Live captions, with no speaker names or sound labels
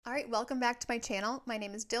All right, welcome back to my channel. My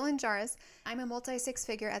name is Dylan Jaris. I'm a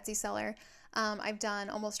multi-six-figure Etsy seller. I've done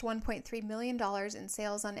almost $1.3 million in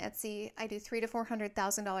sales on Etsy. I do $300,000 to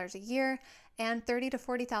 $400,000 a year and $30,000 to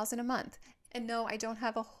 $40,000 a month. And no, I don't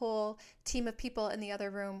have a whole team of people in the other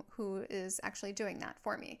room who is actually doing that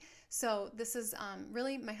for me. So this is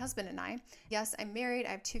really my husband and I. Yes, I'm married. I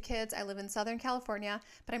have 2 kids. I live in Southern California,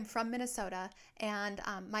 but I'm from Minnesota, and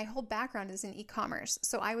my whole background is in e-commerce.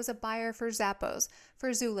 So I was a buyer for Zappos, for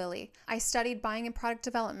Zulily. I studied buying and product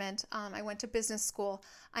development. I went to business school.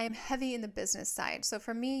 I am heavy in the business side. So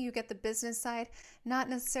for me, you get the business side, not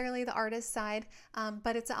necessarily the artist side,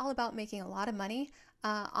 but it's all about making a lot of money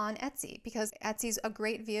on Etsy, because Etsy's a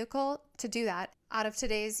great vehicle to do that out of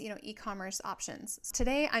today's e-commerce options.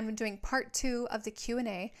 Today I'm doing part 2 of the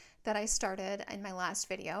Q&A that I started in my last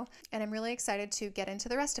video, and I'm really excited to get into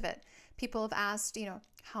the rest of it. People have asked,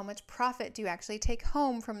 how much profit do you actually take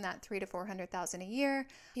home from that $300,000 to $400,000 a year?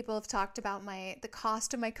 People have talked about the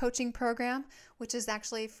cost of my coaching program, which is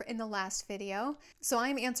actually in the last video. So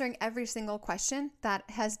I'm answering every single question that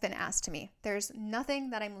has been asked to me. There's nothing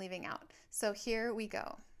that I'm leaving out. So here we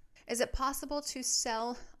go. Is it possible to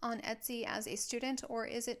sell on Etsy as a student, or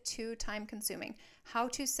is it too time consuming? How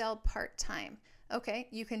to sell part-time? Okay,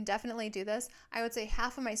 you can definitely do this. I would say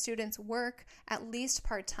half of my students work at least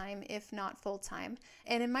part-time, if not full-time.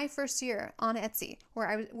 And in my first year on Etsy,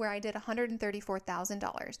 where I did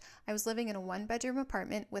 $134,000, I was living in a 1-bedroom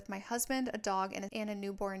apartment with my husband, a dog, and a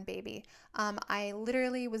newborn baby. I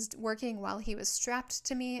literally was working while he was strapped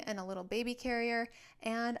to me in a little baby carrier,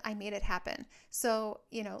 and I made it happen. So,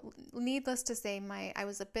 needless to say, I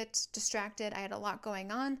was a bit distracted. I had a lot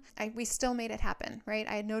going on. We still made it happen, right?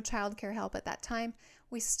 I had no childcare help at that time.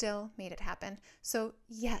 We still made it happen. So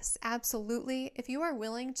yes, absolutely. If you are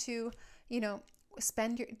willing to,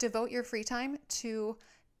 devote your free time to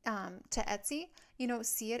Etsy,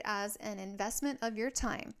 see it as an investment of your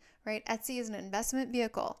time, right? Etsy is an investment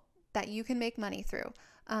vehicle that you can make money through.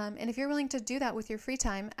 And if you're willing to do that with your free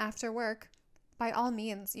time after work, by all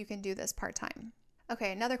means, you can do this part-time.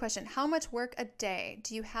 Okay, another question. How much work a day?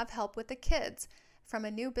 Do you have help with the kids? From a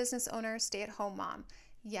new business owner, stay-at-home mom.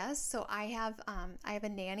 Yes, so I have a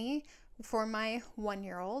nanny for my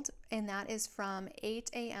 1-year-old, and that is from 8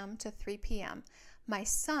 a.m. to 3 p.m. My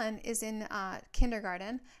son is in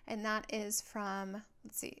kindergarten, and that is from,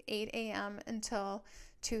 8 a.m. until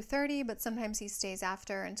 2:30, but sometimes he stays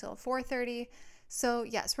after until 4:30. So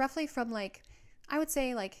yes, roughly from I would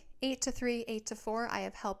say 8 to 3, 8 to 4, I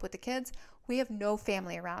have help with the kids. We have no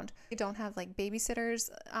family around. We don't have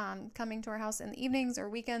babysitters coming to our house in the evenings or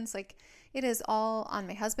weekends. It is all on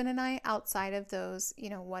my husband and I outside of those,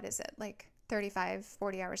 35,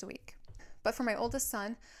 40 hours a week. But for my oldest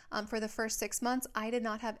son, for the first 6 months, I did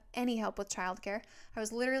not have any help with childcare. I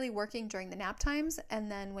was literally working during the nap times,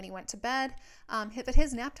 and then when he went to bed, but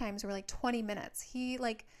his nap times were 20 minutes. He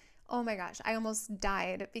oh my gosh, I almost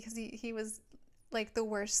died because he was the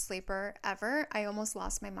worst sleeper ever. I almost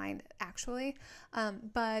lost my mind, actually.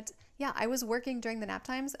 But yeah, I was working during the nap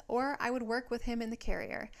times, or I would work with him in the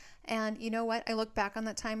carrier. And you know what? I look back on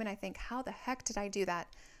that time and I think, how the heck did I do that?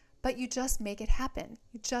 But you just make it happen.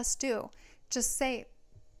 You just do. Just say,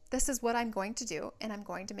 this is what I'm going to do, and I'm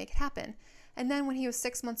going to make it happen. And then when he was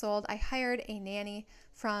 6 months old, I hired a nanny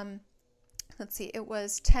from, it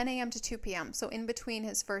was 10 a.m. to 2 p.m. So in between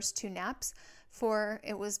his first 2 naps,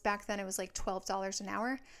 back then it was $12 an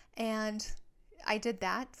hour. And I did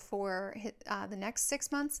that for the next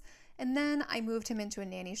 6 months. And then I moved him into a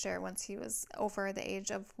nanny share once he was over the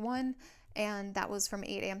age of 1. And that was from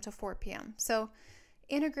 8 a.m. to 4 p.m. So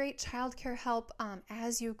integrate childcare help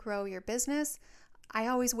as you grow your business. I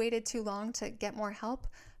always waited too long to get more help,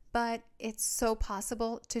 but it's so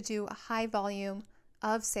possible to do a high volume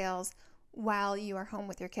of sales while you are home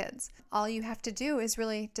with your kids. All you have to do is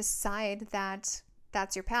really decide that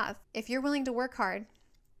that's your path. If you're willing to work hard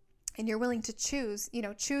and you're willing to choose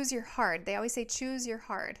your hard. They always say choose your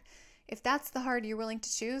hard. If that's the hard you're willing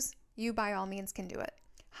to choose, you by all means can do it.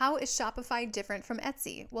 How is Shopify different from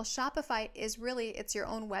Etsy? Well, Shopify is it's your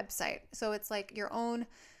own website. So it's your own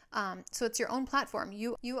it's your own platform.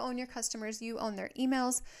 You own your customers. You own their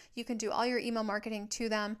emails. You can do all your email marketing to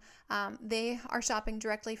them. They are shopping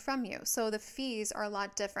directly from you. So the fees are a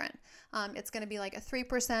lot different. It's going to be a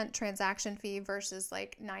 3% transaction fee versus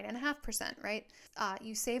 9.5%, right?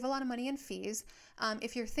 You save a lot of money in fees.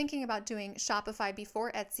 If you're thinking about doing Shopify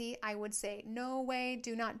before Etsy, I would say no way,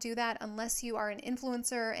 do not do that unless you are an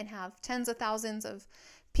influencer and have tens of thousands of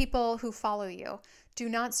people who follow you. Do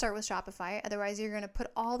not start with Shopify. Otherwise, you're going to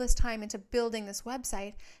put all this time into building this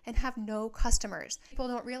website and have no customers. People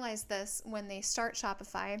don't realize this when they start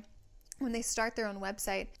Shopify. when they start their own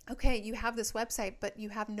website, okay, you have this website, but you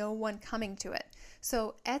have no one coming to it.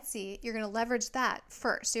 So Etsy, you're going to leverage that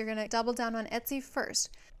first. You're going to double down on Etsy first.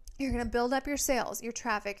 You're going to build up your sales, your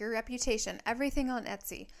traffic, your reputation, everything on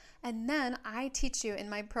Etsy. And then I teach you in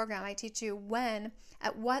my program, I teach you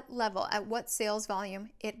at what level, at what sales volume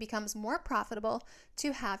it becomes more profitable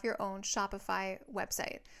to have your own Shopify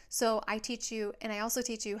website. So I teach you, and I also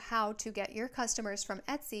teach you how to get your customers from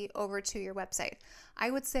Etsy over to your website.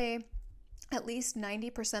 I would say at least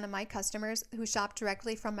 90% of my customers who shop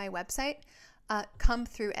directly from my website come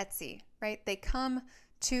through Etsy, right? They come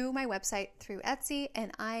to my website through Etsy,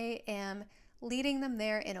 and I am leading them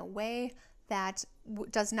there in a way that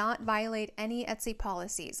does not violate any Etsy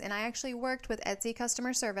policies. And I actually worked with Etsy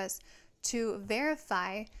customer service to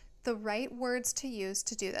verify the right words to use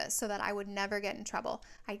to do this so that I would never get in trouble.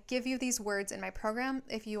 I give you these words in my program.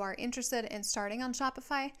 If you are interested in starting on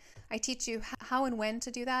Shopify, I teach you how and when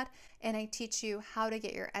to do that, and I teach you how to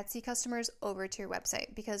get your Etsy customers over to your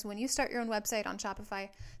website. Because when you start your own website on Shopify,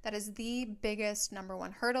 that is the biggest number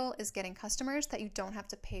one hurdle, is getting customers that you don't have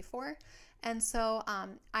to pay for. And so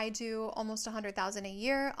I do almost $100,000 a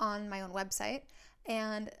year on my own website.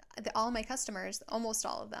 And all my customers, almost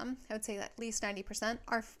all of them, I would say at least 90%,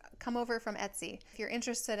 come over from Etsy. If you're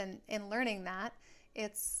interested in learning that,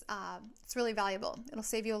 it's really valuable. It'll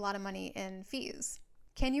save you a lot of money in fees.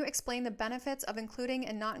 Can you explain the benefits of including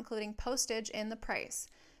and not including postage in the price?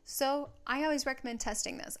 So I always recommend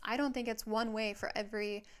testing this. I don't think it's one way for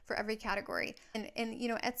every category. And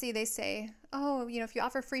Etsy, they say, oh, if you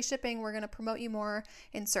offer free shipping, we're going to promote you more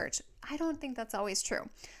in search. I don't think that's always true.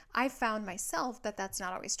 I found myself that that's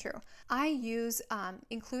not always true. I use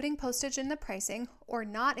including postage in the pricing or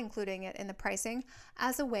not including it in the pricing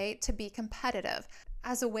as a way to be competitive,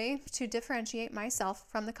 as a way to differentiate myself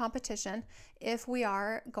from the competition if we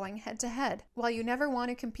are going head to head. While you never want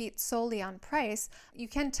to compete solely on price, you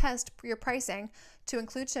can test your pricing to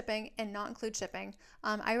include shipping and not include shipping.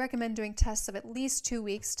 I recommend doing tests of at least 2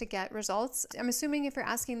 weeks to get results. I'm assuming if you're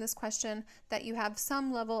asking this question that you have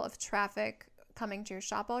some level of traffic coming to your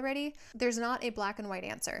shop already. There's not a black and white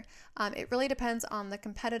answer. It really depends on the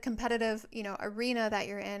competitive arena that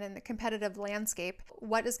you're in and the competitive landscape.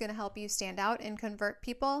 What is going to help you stand out and convert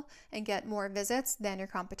people and get more visits than your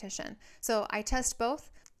competition? So I test both,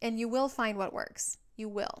 and you will find what works. You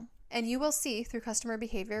will. And you will see through customer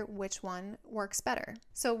behavior which one works better.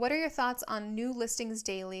 So what are your thoughts on new listings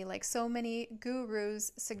daily, like so many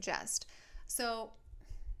gurus suggest? So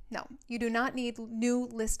no, you do not need new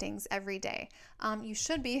listings every day. You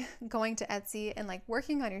should be going to Etsy and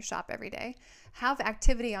working on your shop every day. Have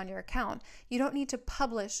activity on your account. You don't need to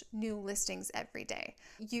publish new listings every day.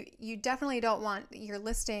 You definitely don't want your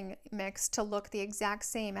listing mix to look the exact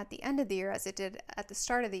same at the end of the year as it did at the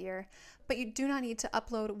start of the year, but you do not need to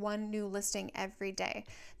upload one new listing every day.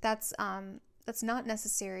 That's not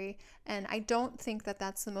necessary, and I don't think that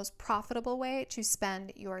that's the most profitable way to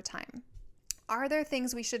spend your time. Are there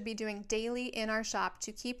things we should be doing daily in our shop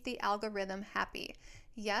to keep the algorithm happy?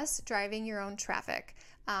 Yes, driving your own traffic.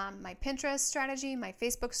 My Pinterest strategy, my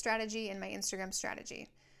Facebook strategy, and my Instagram strategy.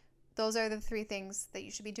 Those are the 3 things that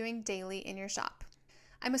you should be doing daily in your shop.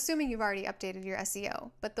 I'm assuming you've already updated your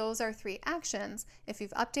SEO, but those are 3 actions. If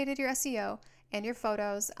you've updated your SEO and your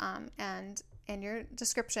photos and your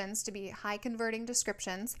descriptions to be high converting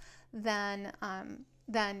descriptions, then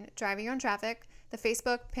driving your own traffic, the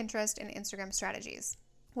Facebook, Pinterest, and Instagram strategies.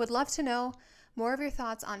 Would love to know more of your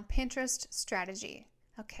thoughts on Pinterest strategy.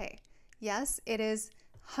 Okay, yes, it is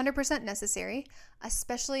 100% necessary,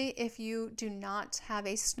 especially if you do not have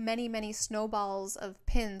many snowballs of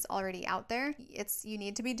pins already out there. You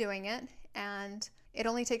need to be doing it, and it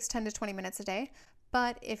only takes 10 to 20 minutes a day.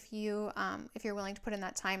 But if you're willing to put in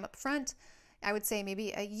that time up front, I would say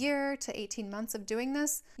maybe a year to 18 months of doing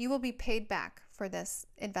this, you will be paid back for this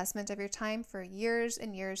investment of your time for years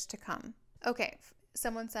and years to come. Okay,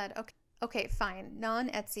 someone said, okay, fine,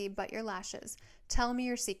 non-Etsy, but your lashes. Tell me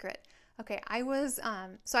your secret. Okay, I was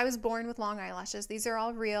born with long eyelashes. These are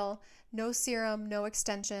all real, no serum, no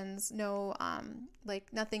extensions, no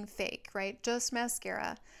nothing fake, right? Just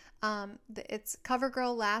mascara. It's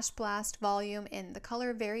CoverGirl Lash Blast Volume in the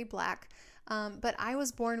color Very Black. But I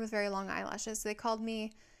was born with very long eyelashes. They called me,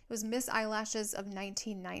 it was Miss Eyelashes of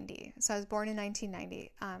 1990. So I was born in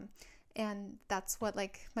 1990. And that's what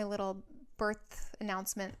my little birth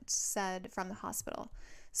announcement said from the hospital.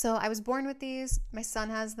 So I was born with these. My son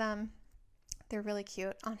has them. They're really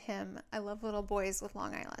cute on him. I love little boys with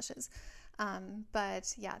long eyelashes.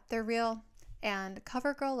 But yeah, they're real. And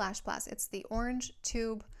CoverGirl Lash Blast. It's the orange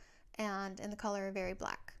tube and in the color Very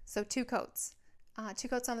Black. So 2 coats. 2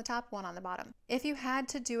 coats on the top, 1 on the bottom. If you had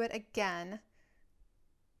to do it again,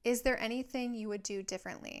 is there anything you would do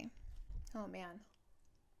differently? Oh man.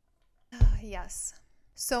 Yes,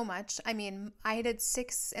 so much. I mean, I did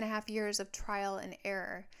 6.5 years of trial and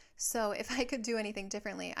error. So if I could do anything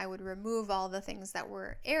differently, I would remove all the things that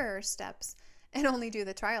were error steps and only do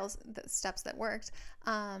the steps that worked.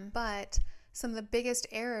 But some of the biggest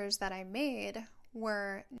errors that I made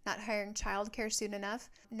were not hiring childcare soon enough,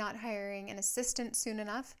 not hiring an assistant soon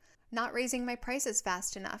enough, not raising my prices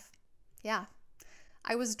fast enough. Yeah,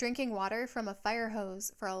 I was drinking water from a fire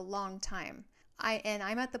hose for a long time.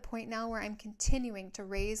 I'm at the point now where I'm continuing to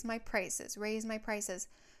raise my prices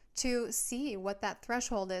to see what that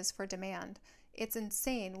threshold is for demand. It's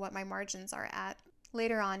insane what my margins are at.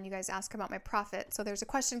 Later on, you guys ask about my profit, so there's a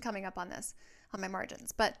question coming up on this, on my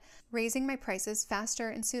margins. But raising my prices faster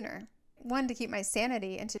and sooner. 1, to keep my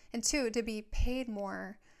sanity, and 2, to be paid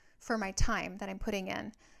more for my time that I'm putting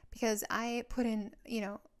in. Because I put in,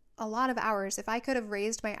 a lot of hours. If I could have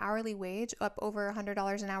raised my hourly wage up over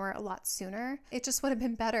 $100 an hour a lot sooner, it just would have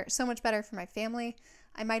been better, so much better for my family.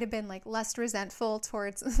 I might have been less resentful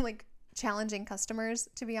towards challenging customers,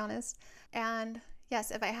 to be honest. And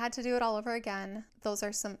yes, if I had to do it all over again, those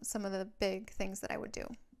are some of the big things that I would do.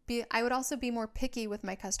 I would also be more picky with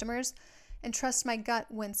my customers and trust my gut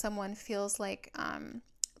when someone feels like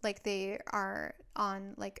they are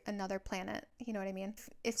on another planet. You know what I mean?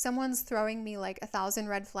 If someone's throwing me 1,000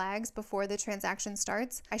 red flags before the transaction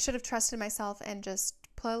starts, I should have trusted myself and just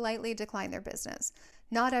politely declined their business.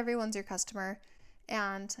 Not everyone's your customer,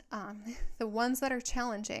 and the ones that are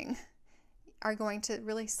challenging are going to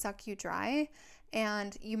really suck you dry.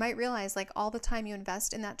 And you might realize all the time you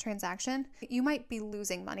invest in that transaction, you might be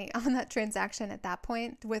losing money on that transaction at that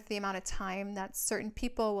point with the amount of time that certain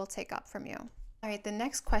people will take up from you. All right, the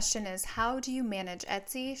next question is, how do you manage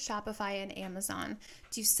Etsy, Shopify, and Amazon?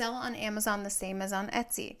 Do you sell on Amazon the same as on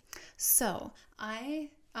Etsy? So I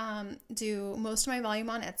do most of my volume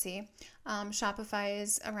on Etsy. Shopify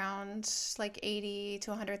is around 80 to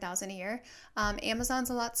 100,000 a year. Amazon's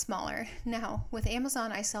a lot smaller. Now, with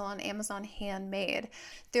Amazon, I sell on Amazon Handmade.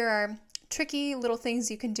 There are tricky little things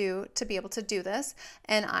you can do to be able to do this,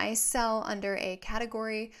 and I sell under a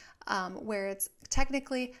category where it's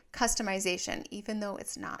technically customization, even though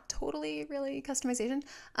it's not totally really customization.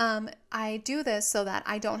 I do this so that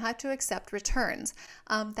I don't have to accept returns.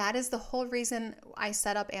 That is the whole reason I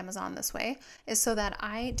set up Amazon this way, is so that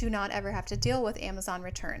I do not ever have to deal with Amazon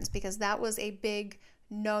returns, because that was a big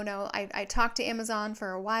no-no. I talked to Amazon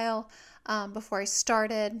for a while before I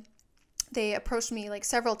started. They approached me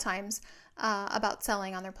several times about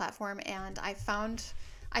selling on their platform, and I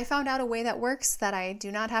found out a way that works that I do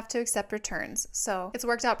not have to accept returns. So it's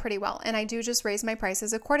worked out pretty well. And I do just raise my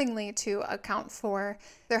prices accordingly to account for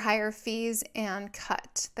their higher fees and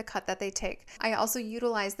the cut that they take. I also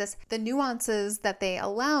utilize the nuances that they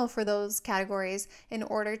allow for those categories in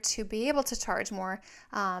order to be able to charge more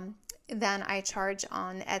than I charge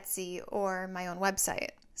on Etsy or my own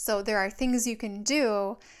website. So there are things you can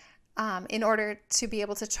do in order to be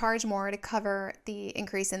able to charge more to cover the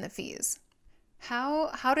increase in the fees.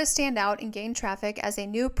 How to stand out and gain traffic as a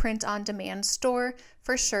new print-on-demand store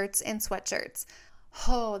for shirts and sweatshirts.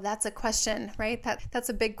 Oh, that's a question, right? That's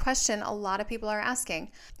a big question a lot of people are asking.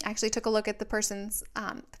 I actually took a look at the person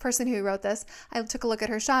who wrote this. I took a look at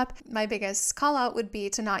her shop. My biggest call out would be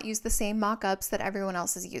to not use the same mock-ups that everyone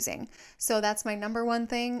else is using. So that's my number one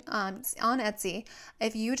thing on Etsy.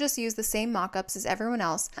 If you just use the same mock-ups as everyone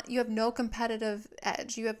else, you have no competitive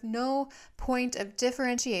edge. You have no point of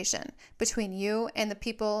differentiation between you and the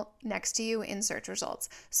people next to you in search results.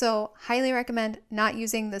 So highly recommend not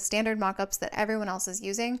using the standard mock-ups that everyone else is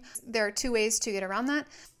using. There are 2 ways to get around that.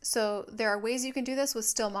 So there are ways you can do this with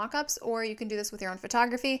still mock-ups, or you can do this with your own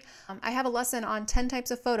photography. I have a lesson on 10 types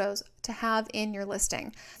of photos to have in your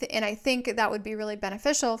listing. And I think that would be really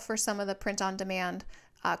beneficial for some of the print-on-demand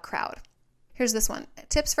crowd. Here's this one.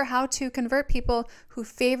 Tips for how to convert people who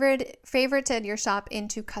favorited your shop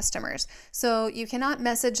into customers. So you cannot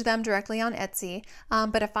message them directly on Etsy,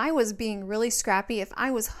 but if I was being really scrappy, if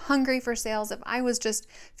I was hungry for sales, if I was just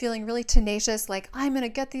feeling really tenacious, I'm going to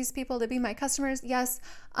get these people to be my customers, yes,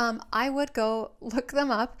 I would go look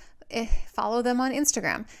them up, follow them on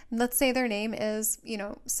Instagram. Let's say their name is,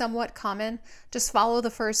 somewhat common. Just follow the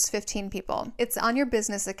first 15 people. It's on your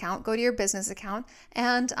business account. Go to your business account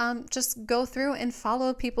and just go through and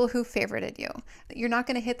follow people who favorited you. You're not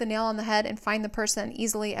going to hit the nail on the head and find the person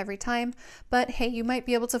easily every time, but hey, you might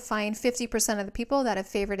be able to find 50% of the people that have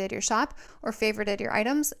favorited your shop or favorited your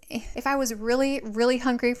items. If I was really, really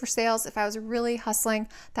hungry for sales, if I was really hustling,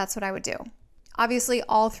 that's what I would do. obviously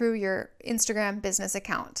all through your Instagram business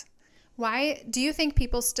account. Why do you think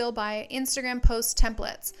people still buy Instagram post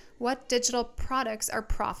templates? What digital products are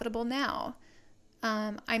profitable now?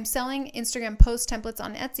 I'm selling Instagram post templates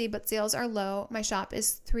on Etsy, but sales are low. My shop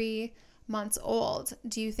is 3 months old.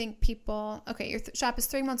 Do you think people, okay, your shop is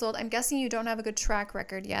 3 months old. I'm guessing you don't have a good track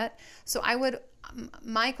record yet. So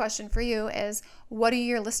my question for you is, what do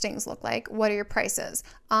your listings look like? What are your prices?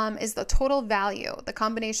 Is the total value, the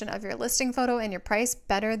combination of your listing photo and your price,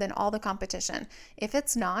 better than all the competition? If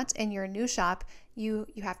it's not, and you're a new shop, you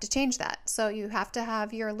have to change that. So you have to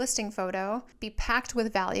have your listing photo be packed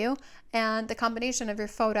with value, and the combination of your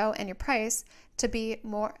photo and your price to be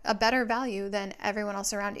a better value than everyone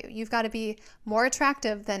else around you. You've got to be more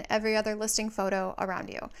attractive than every other listing photo around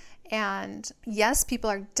you. And yes, people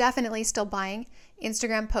are definitely still buying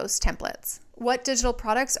Instagram post templates. What digital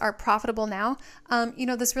products are profitable now?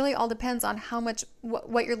 This really all depends on how much,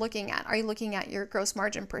 what you're looking at. Are you looking at your gross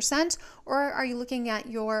margin %, or are you looking at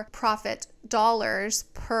your profit dollars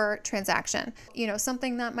per transaction?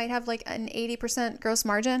 Something that might have like an 80% gross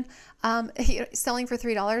margin, selling for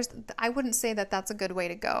 $3, I wouldn't say that that's a good way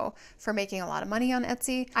to go for making a lot of money on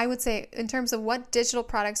Etsy. I would say in terms of what digital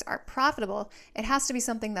products are profitable, it has to be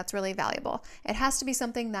something that's really valuable. It has to be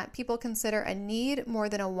something that people consider a need more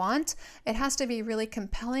than a want. It has to be really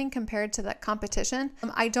compelling compared to the competition.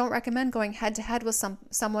 I don't recommend going head to head with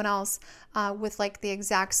someone else with like the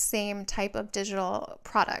exact same type of digital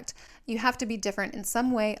product. You have to be different in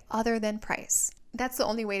some way other than price. That's the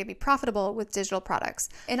only way to be profitable with digital products.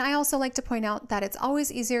 And I also like to point out that it's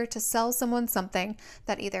always easier to sell someone something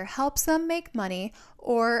that either helps them make money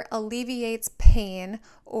or alleviates pain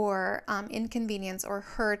or inconvenience or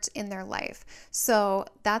hurt in their life. So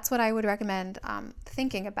that's what I would recommend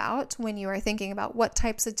thinking about when you are thinking about what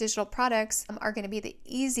types of digital products are going to be the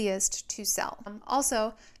easiest to sell.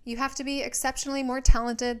 Also, you have to be exceptionally more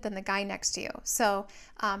talented than the guy next to you. So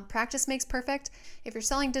practice makes perfect. If you're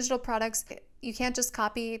selling digital products, you can't just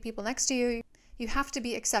copy people next to you. You have to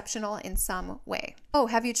be exceptional in some way. Oh,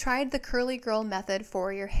 have you tried the curly girl method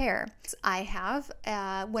for your hair? I have.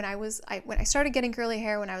 When I started getting curly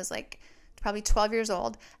hair when I was like probably 12 years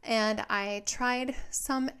old, and I tried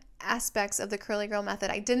some aspects of the curly girl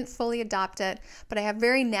method. I didn't fully adopt it, but I have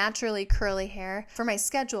very naturally curly hair. For my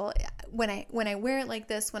schedule, when I wear it like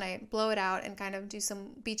this, when I blow it out and kind of do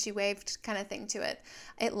some beachy wave kind of thing to it,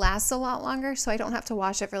 it lasts a lot longer, so I don't have to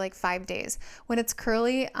wash it for like 5 days. When it's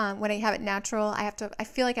curly, when I have it natural, I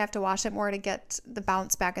feel like I have to wash it more to get the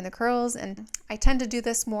bounce back in the curls, and I tend to do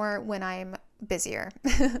this more when I'm busier.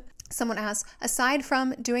 Someone asks, aside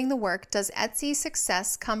from doing the work, does Etsy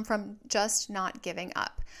success come from just not giving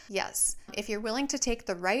up? Yes. If you're willing to take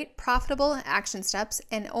the right profitable action steps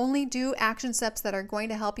and only do action steps that are going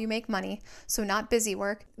to help you make money, so not busy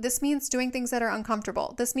work, this means doing things that are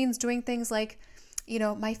uncomfortable. This means doing things like,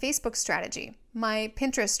 my Facebook strategy, my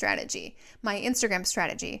Pinterest strategy, my Instagram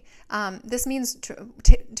strategy. This means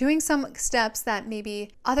doing some steps that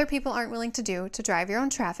maybe other people aren't willing to do to drive your own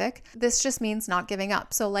traffic. This just means not giving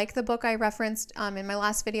up. So like the book I referenced in my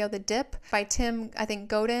last video, The Dip by Tim, I think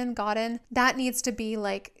Godin, that needs to be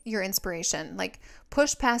like your inspiration. Like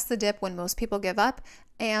push past the dip when most people give up.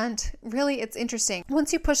 And really, it's interesting.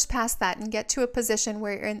 Once you push past that and get to a position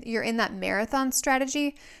where you're in that marathon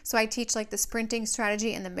strategy, so I teach like the sprinting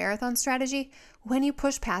strategy and the marathon strategy, when you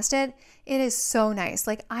push past it, it is so nice.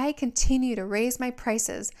 Like I continue to raise my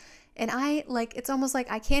prices, and it's almost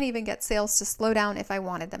like I can't even get sales to slow down if I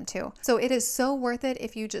wanted them to. So it is so worth it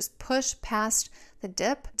if you just push past the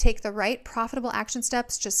dip, take the right profitable action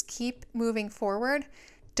steps, just keep moving forward.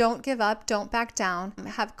 Don't give up, don't back down,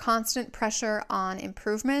 have constant pressure on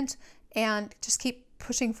improvement, and just keep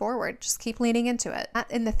pushing forward. Just keep leaning into it.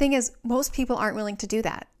 And the thing is, most people aren't willing to do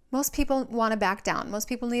that. Most people want to back down. Most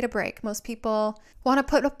people need a break. Most people want to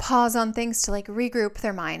put a pause on things to like regroup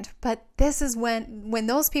their mind. But this is when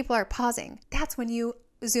those people are pausing, that's when you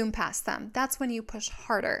zoom past them. That's when you push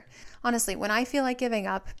harder. Honestly, when I feel like giving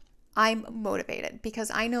up, I'm motivated because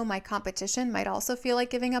I know my competition might also feel like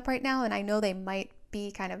giving up right now, and I know they might be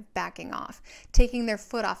kind of backing off, taking their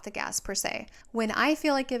foot off the gas per se. When I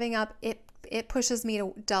feel like giving up, it pushes me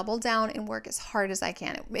to double down and work as hard as I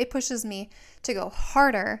can. It pushes me to go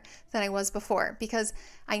harder than I was before because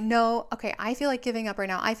I know, okay, I feel like giving up right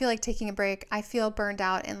now. I feel like taking a break. I feel burned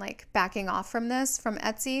out and like backing off from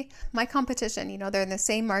Etsy. My competition, they're in the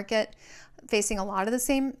same market, facing a lot of the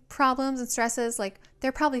same problems and stresses. Like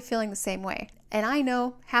they're probably feeling the same way. And I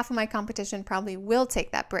know half of my competition probably will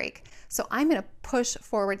take that break. So I'm going to push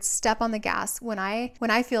forward, step on the gas when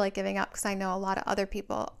I feel like giving up, because I know a lot of other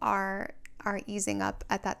people are are easing up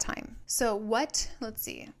at that time. So what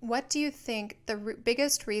do you think the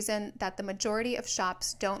biggest reason that the majority of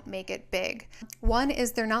shops don't make it big? One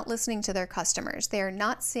is they're not listening to their customers. They are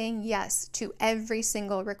not saying yes to every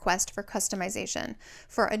single request for customization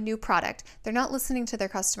for a new product. They're not listening to their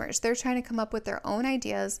customers. They're trying to come up with their own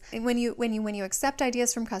ideas. And when you accept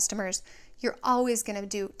ideas from customers, you're always going to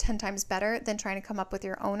do 10 times better than trying to come up with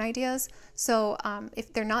your own ideas. So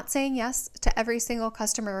if they're not saying yes to every single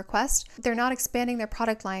customer request, they're not expanding their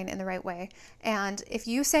product line in the right way. And if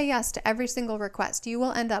you say yes to every single request, you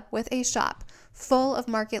will end up with a shop full of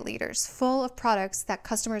market leaders, full of products that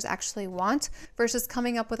customers actually want, versus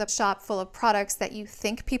coming up with a shop full of products that you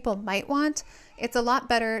think people might want. It's a lot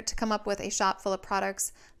better to come up with a shop full of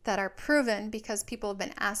products that are proven because people have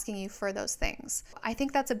been asking you for those things. I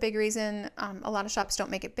think that's a big reason a lot of shops don't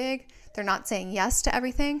make it big. They're not saying yes to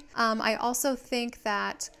everything. I also think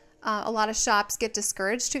that a lot of shops get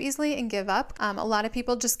discouraged too easily and give up. A lot of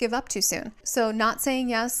people just give up too soon. So not saying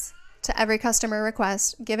yes to every customer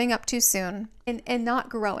request, giving up too soon, and not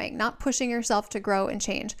growing, not pushing yourself to grow and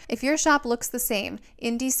change. If your shop looks the same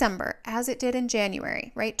in December as it did in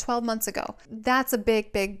January, right, 12 months ago, that's a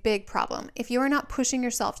big, big, big problem. If you are not pushing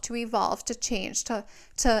yourself to evolve, to change, to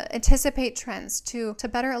anticipate trends, to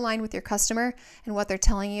better align with your customer and what they're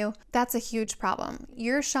telling you, that's a huge problem.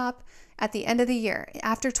 Your shop at the end of the year,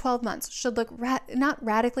 after 12 months, should look not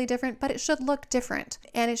radically different, but it should look different,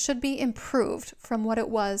 and it should be improved from what it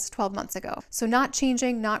was 12 months ago. So not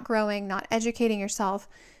changing, not growing, not educating yourself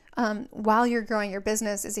while you're growing your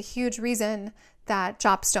business is a huge reason that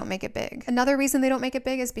shops don't make it big. Another reason they don't make it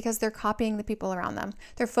big is because they're copying the people around them.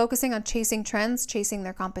 They're focusing on chasing trends, chasing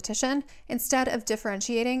their competition, instead of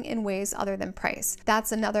differentiating in ways other than price.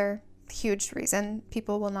 That's another huge reason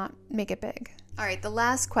people will not make it big. All right, the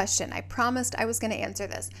last question. I promised I was going to answer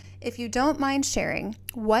this. If you don't mind sharing,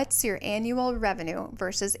 what's your annual revenue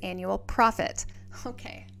versus annual profit?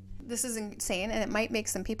 Okay, this is insane, and it might make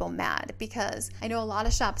some people mad because I know a lot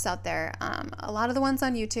of shops out there, a lot of the ones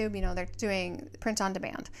on YouTube, they're doing print on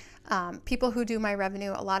demand. People who do my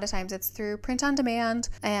revenue, a lot of times it's through print on demand,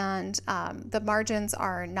 and the margins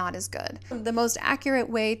are not as good. The most accurate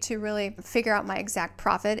way to really figure out my exact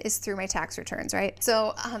profit is through my tax returns, right?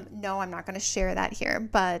 So no, I'm not going to share that here.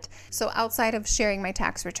 But so outside of sharing my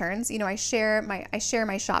tax returns, I share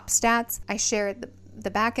my shop stats. I share the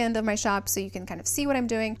back end of my shop so you can kind of see what I'm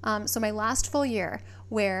doing. So my last full year,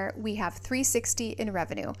 where we have $360 in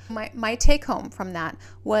revenue, my take home from that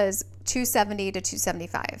was $270 to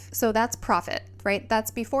 $275. So that's profit, right?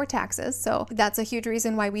 That's before taxes. So that's a huge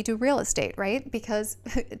reason why we do real estate, right? Because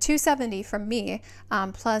 $270 from me,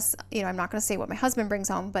 plus, I'm not going to say what my husband brings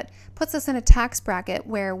home, but puts us in a tax bracket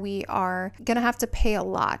where we are going to have to pay a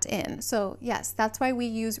lot in. So yes, that's why we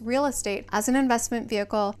use real estate as an investment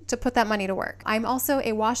vehicle to put that money to work. I'm also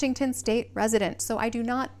a Washington state resident, so I do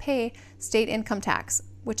not pay state income tax,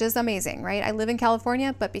 which is amazing, right? I live in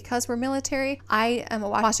California, but because we're military, I am a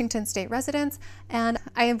Washington state resident, and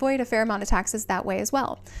I avoid a fair amount of taxes that way as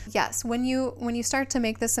well. Yes, when you start to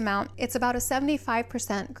make this amount, it's about a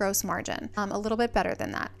 75% gross margin, a little bit better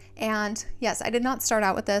than that. And yes, I did not start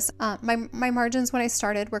out with this. My margins when I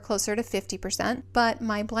started were closer to 50%, but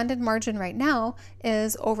my blended margin right now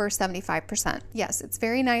is over 75%. Yes, it's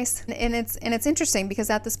very nice, and it's interesting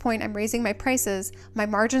because at this point I'm raising my prices, my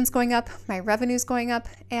margin's going up, my revenue's going up,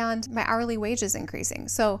 and my hourly wage is increasing.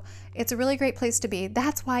 So it's a really great place to be.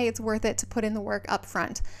 That's why it's worth it to put in the work up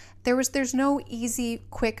front. There's no easy,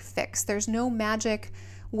 quick fix. There's no magic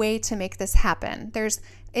way to make this happen.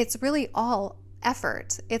 It's really all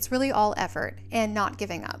effort. It's really all effort and not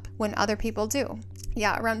giving up when other people do.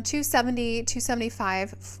 Yeah, around 270,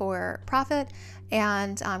 275 for profit.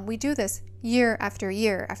 And we do this year after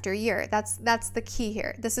year after year. That's the key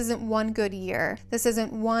here. This isn't one good year. This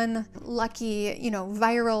isn't one lucky,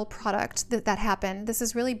 viral product that happened. This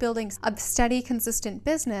is really building a steady, consistent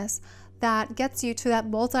business that gets you to that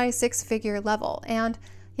multi-six-figure level. And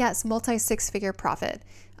yes, multi-six-figure profit.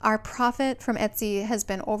 Our profit from Etsy has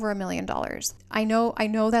been over $1 million. I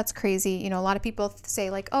know that's crazy. A lot of people say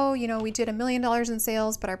like, oh, we did $1 million in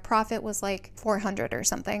sales, but our profit was like 400 or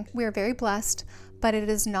something. We are very blessed, but it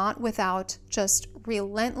is not without just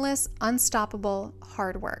relentless, unstoppable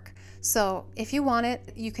hard work. So if you want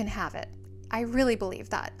it, you can have it. I really believe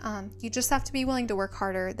that. You just have to be willing to work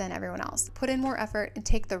harder than everyone else. Put in more effort and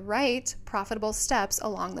take the right profitable steps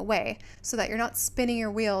along the way so that you're not spinning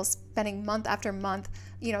your wheels, spending month after month,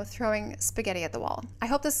 throwing spaghetti at the wall. I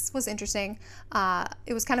hope this was interesting.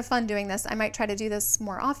 It was kind of fun doing this. I might try to do this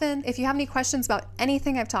more often. If you have any questions about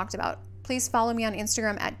anything I've talked about, please follow me on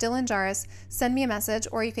Instagram at Dylan Jarris, send me a message,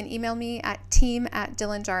 or you can email me at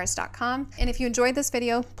team@dylanjarris.com. And if you enjoyed this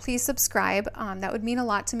video, please subscribe. That would mean a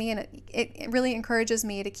lot to me, and it really encourages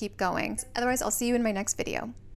me to keep going. Otherwise, I'll see you in my next video.